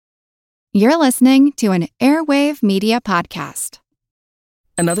You're listening to an Airwave Media Podcast.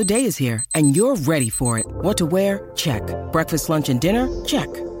 Another day is here, and you're ready for it. What to wear? Check. Breakfast, lunch, and dinner? Check.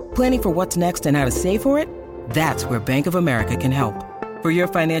 Planning for what's next and how to save for it? That's where Bank of America can help. For your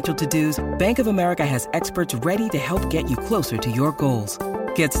financial to-dos, Bank of America has experts ready to help get you closer to your goals.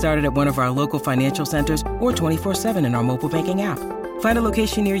 Get started at one of our local financial centers or 24/7 in our mobile banking app. Find a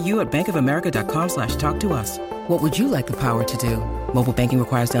location near you at bankofamerica.com/talktous. What would you like the power to do? Mobile banking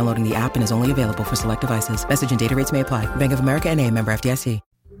requires downloading the app and is only available for select devices. Message and data rates may apply. Bank of America N.A., member FDIC.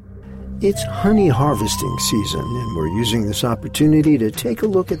 It's honey harvesting season, and we're using this opportunity to take a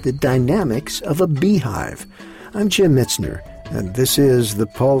look at the dynamics of a beehive. I'm Jim Metzner, and this is The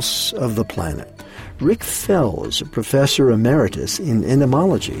Pulse of the Planet. Rick Fell is a professor emeritus in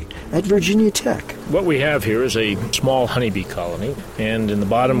entomology at Virginia Tech. What we have here is a small honeybee colony, and in the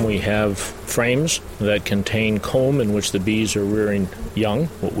bottom we have frames that contain comb in which the bees are rearing young,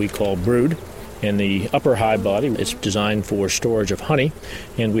 what we call brood. In the upper hive body, it's designed for storage of honey,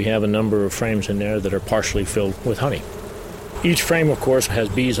 and we have a number of frames in there that are partially filled with honey. Each frame, of course, has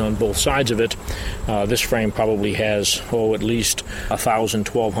bees on both sides of it. This frame probably has, at least 1,000,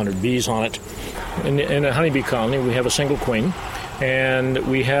 1,200 bees on it. In a honeybee colony, we have a single queen, and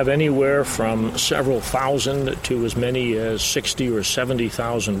we have anywhere from several thousand to as many as 60 or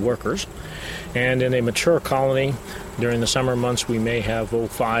 70,000 workers. And in a mature colony, during the summer months, we may have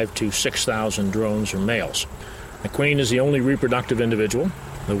 5,000 to 6,000 drones or males. The queen is the only reproductive individual.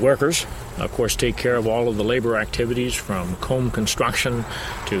 The workers, of course, take care of all of the labor activities from comb construction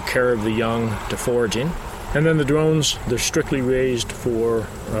to care of the young to foraging. And then the drones, they're strictly raised for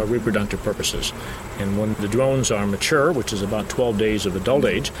reproductive purposes. And when the drones are mature, which is about 12 days of adult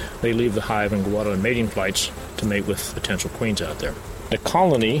age, they leave the hive and go out on mating flights to mate with potential queens out there. The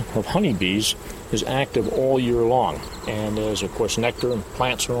colony of honeybees is active all year long. And as, of course, nectar and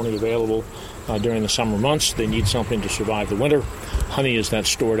plants are only available during the summer months, they need something to survive the winter. Honey is that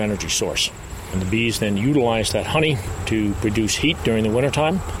stored energy source. And the bees then utilize that honey to produce heat during the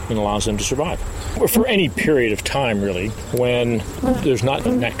wintertime and allows them to survive. Or for any period of time, really, when there's not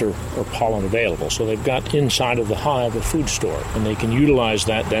nectar or pollen available. So they've got inside of the hive a food store, and they can utilize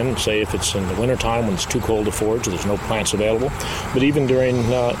that then, say if it's in the wintertime when it's too cold to forage or there's no plants available. But even during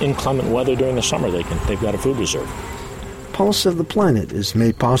inclement weather during the summer, they've got a food reserve. Pulse of the Planet is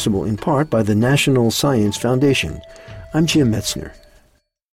made possible in part by the National Science Foundation. I'm Jim Metzner.